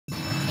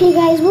Hey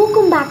guys,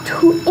 welcome back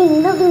to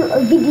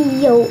another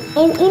video,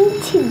 and in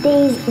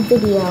today's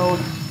video,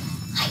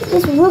 I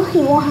just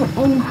really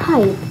am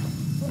hyped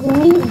for the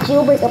new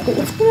jailbreak update.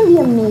 It's gonna be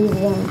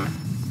amazing.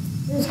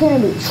 There's gonna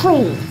be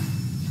train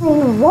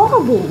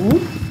robbing.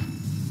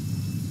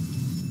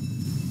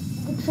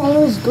 The train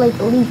was like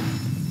leaked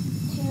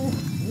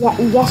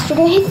to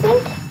yesterday, I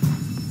think.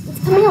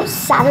 It's coming out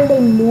Saturday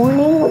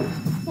morning.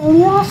 It's gonna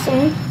be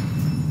awesome.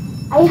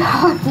 I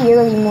hopped the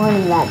early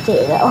morning that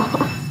day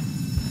though.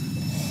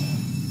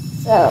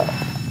 So,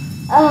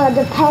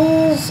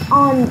 depends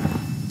on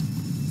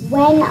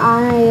when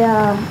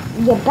I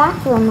get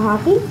back from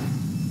hockey,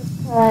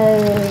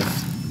 because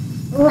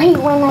right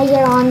when I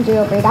get on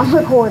jailbreak, I'm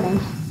recording.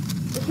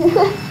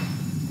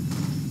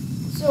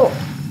 So,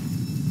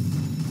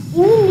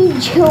 in the new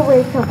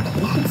jailbreak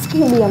update, it's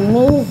gonna be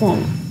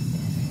amazing.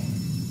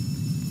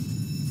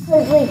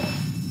 Cause like,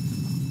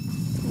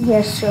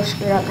 yeah, so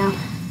screwed up now,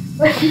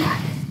 but it's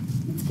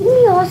gonna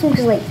be awesome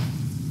because like,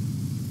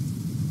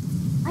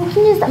 I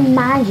can just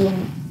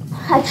imagine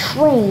a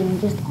train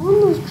just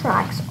on those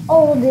tracks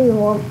all day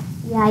long.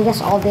 Yeah, I guess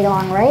all day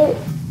long, right?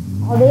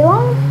 All day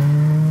long?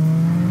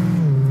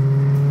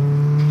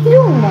 I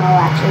don't know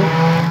actually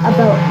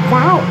about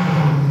that.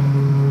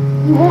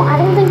 I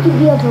don't think you'd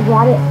be able to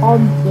ride it all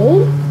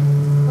day,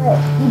 but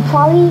you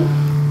probably,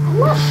 I'm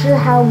not sure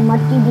how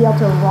much you'd be able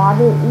to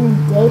ride it in a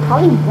day.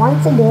 Probably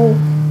once a day.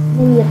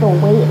 Maybe you have to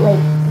wait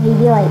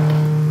maybe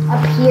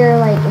up here,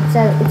 it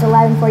says it's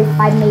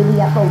 11:45, maybe you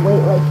have to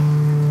wait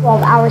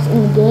 12 hours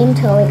in the game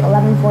till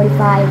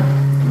 11:45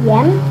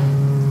 p.m.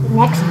 the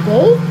next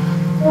day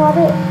to have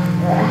it.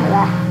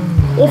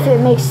 If it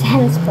makes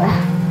sense, but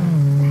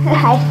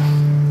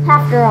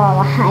after all,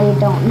 I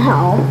don't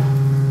know.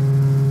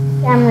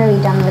 I'm really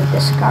done with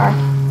this car.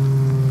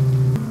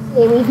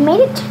 Okay, we've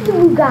made it to the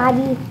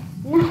Bugatti.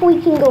 Now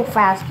we can go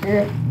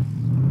faster.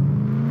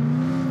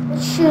 It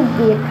should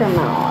be a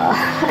criminal.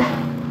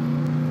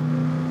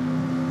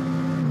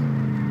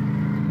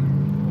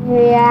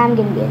 Yeah, I'm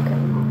gonna be a criminal.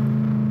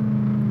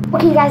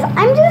 Okay guys,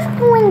 I'm just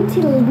going to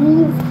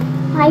leave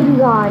my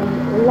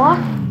Bugatti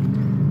locked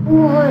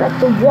over at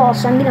the wall.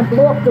 So I'm going to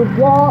blow up the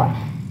wall,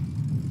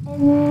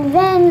 and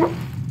then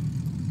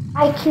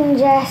I can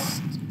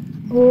just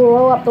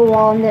blow up the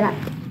wall, and then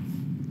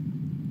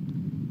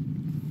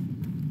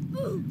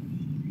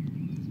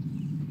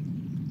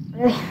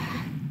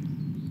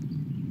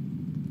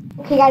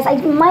Okay guys, I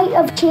might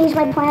have changed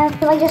my plans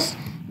because I just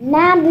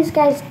nabbed this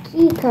guy's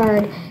key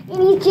card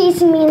and he's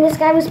chasing me, and this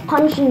guy was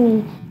punching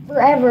me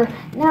forever.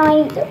 Now I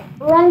need to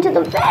run to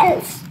the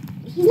fence.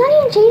 He's not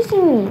even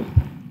chasing me.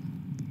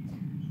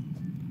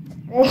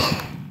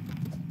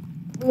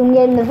 We're gonna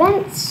get in the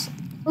vents.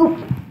 Oop.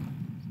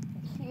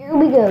 Here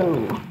we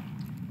go.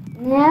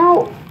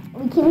 Now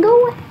we can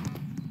go.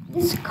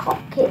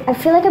 Okay, I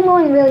feel like I'm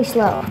going really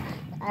slow.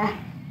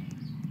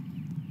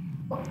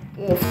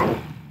 Okay, fine.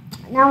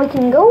 Now we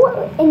can go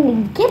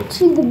and get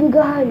to the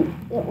Bugatti.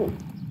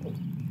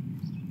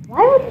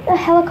 Why would a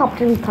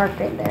helicopter be parked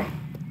right there?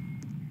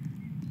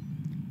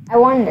 I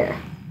wonder.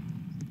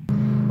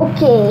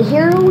 Okay,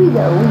 here we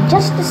go. We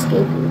just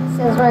escaped. It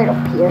says right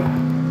up here.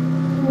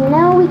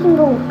 Now we can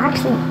go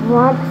actually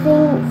rob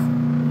things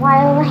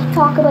while I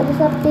talk about this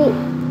update.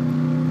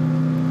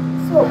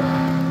 So,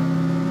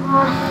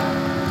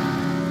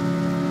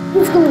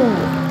 it's gonna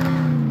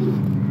be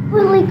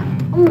amazing.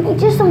 But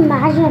just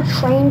imagine a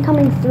train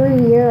coming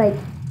through here.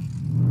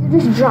 You're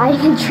just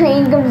driving, a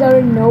train comes out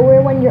of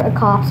nowhere when a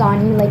cop's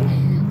on you.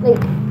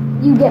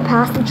 You get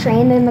past the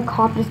train, then the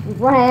cop just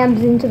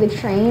rams into the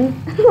train,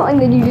 and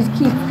then you just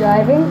keep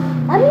driving.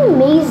 That'd be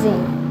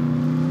amazing.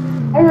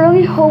 I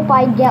really hope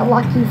I get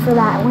lucky for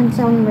that when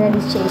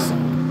somebody's chasing.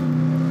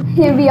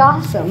 It'd be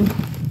awesome.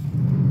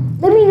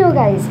 Let me know,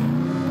 guys.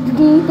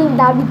 Do you think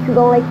that'd be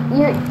cool?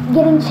 You're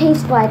getting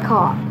chased by a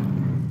cop,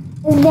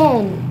 and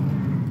then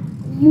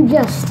you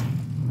just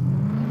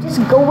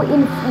go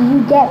in,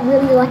 you get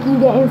really lucky, you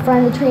get in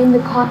front of the train, the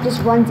cop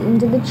just runs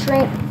into the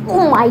train.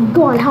 Oh my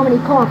god, how many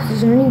cops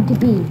does there need to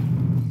be?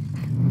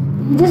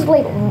 You just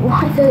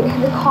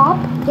the cop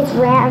gets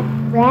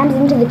rams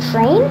into the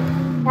train?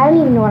 I don't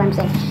even know what I'm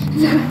saying.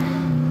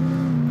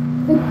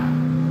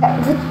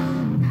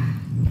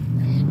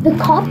 the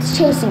cop's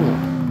chasing you.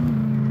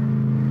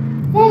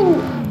 Then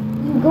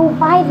you go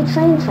by the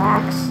train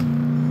tracks.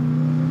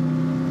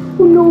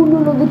 Oh no,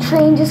 the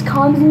train just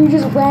comes and you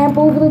just ramp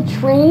over the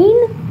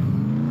train?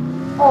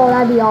 Oh,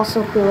 that'd be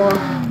also cool.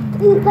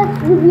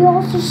 That would be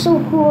also so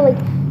cool.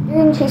 You're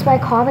getting chased by a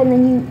cop and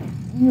then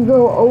you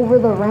go over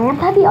the ramp.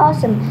 That'd be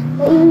awesome.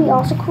 But it would be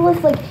also cool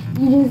if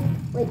you do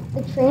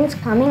the train's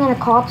coming and a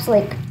cop's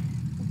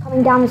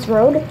coming down this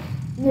road,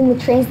 and then the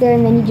train's there,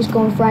 and then you just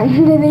go in front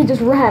and then they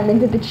just ram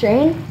into the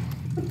train.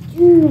 But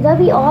dude, that'd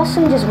be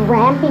awesome, just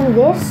ramping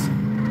this.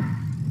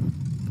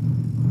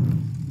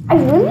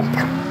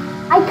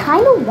 I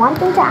kind of want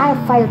them to add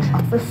a fire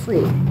truck for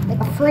free,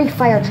 a free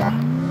fire truck.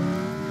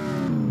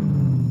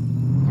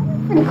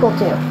 Pretty cool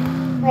too.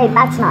 Wait,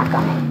 that's not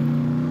coming.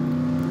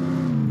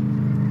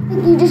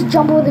 You just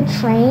jump over the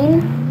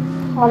train.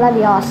 Oh, that'd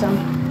be awesome.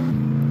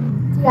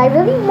 Dude, I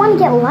really want to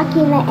get lucky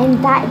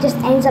and that just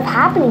ends up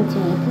happening to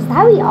me, because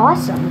that would be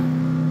awesome.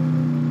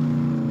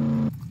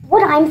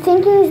 What I'm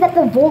thinking is that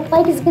the Volt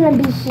bike is going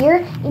to be here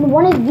in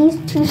one of these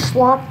two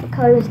slots,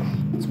 because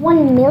it's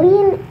 1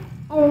 million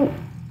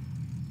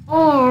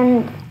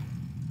and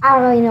I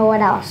don't really know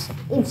what else.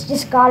 It's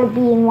just got to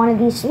be in one of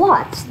these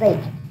slots. Like,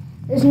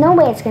 there's no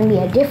way it's going to be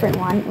a different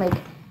one. Like,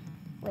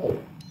 wait,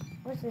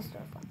 what's this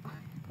door for?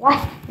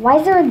 Why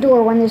is there a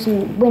door when there's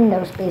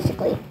windows,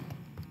 basically?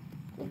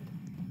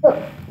 But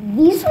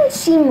these ones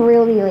seem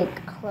really,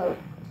 like, close.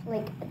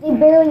 Like, they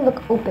barely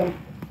look open.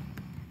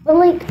 But,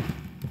 like,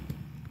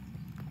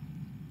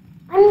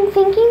 I'm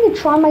thinking the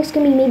Tron bike's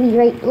going to be maybe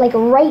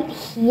right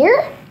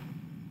here.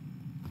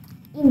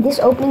 In this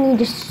opening, you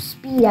just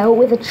speed out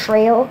with a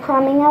trail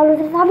coming out of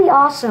it. That'd be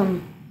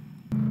awesome.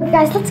 But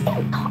guys, let's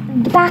get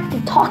back to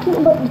talking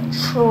about the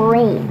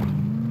train.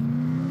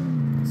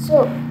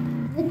 So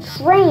the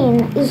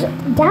train is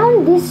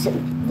down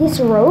this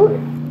road,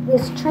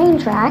 this train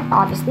track,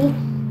 obviously,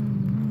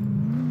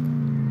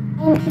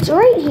 and it's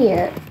right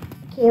here.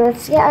 Okay,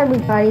 let's get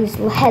everybody's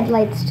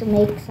headlights to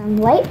make some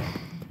light.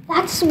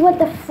 That's what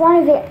the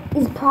front of it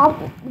is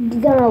probably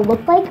gonna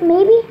look like,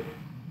 maybe.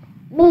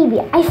 Maybe.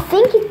 I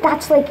think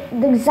that's like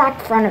the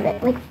exact front of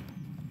it. Like,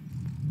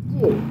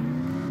 dude.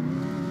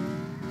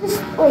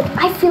 Just like,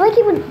 I feel like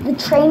the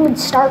train would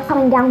start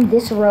coming down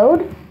this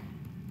road,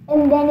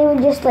 and then it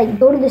would just like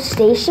go to the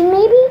station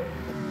maybe.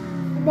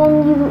 And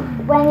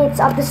then when it's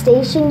at the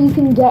station, you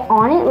can get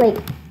on it. Like,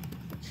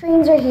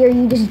 trains are here,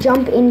 you just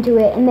jump into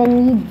it, and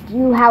then you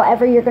do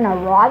however you're gonna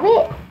rob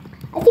it.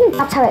 I think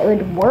that's how it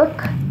would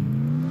work.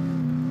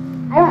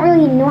 I don't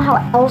really know how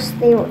else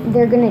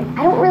they're gonna.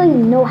 I don't really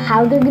know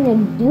how they're gonna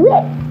do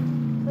it,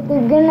 but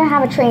they're gonna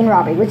have a train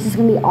robbery, which is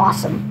gonna be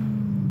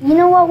awesome. You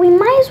know what? We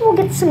might as well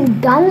get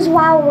some guns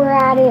while we're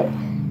at it.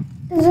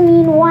 Cause I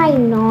mean, why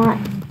not?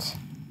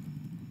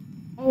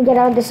 And get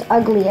out of this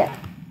ugly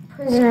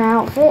prisoner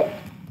outfit.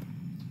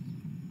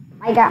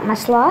 I got my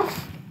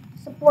sloth,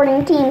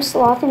 supporting Team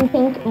Sloth and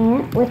Pink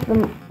Ant with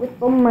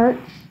the merch.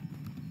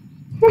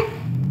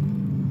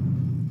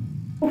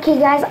 Okay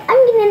guys, I'm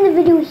gonna end the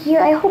video here.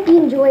 I hope you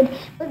enjoyed.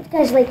 But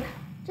guys, like,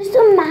 just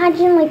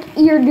imagine like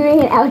you're doing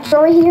an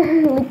outro right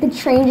here, like the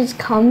train just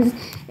comes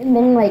and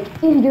then like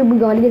your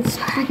Bugatti gets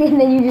smacked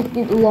and then you just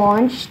get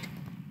launched.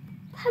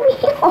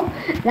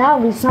 That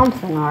would be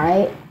something,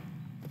 alright?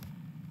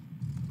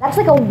 That's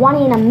like a 1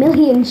 in a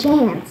million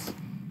chance.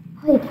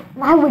 Like,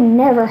 that would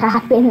never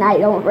happen. I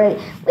don't really,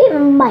 it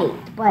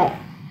might, but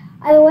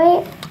either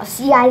way, I'll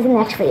see you guys in the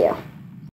next video.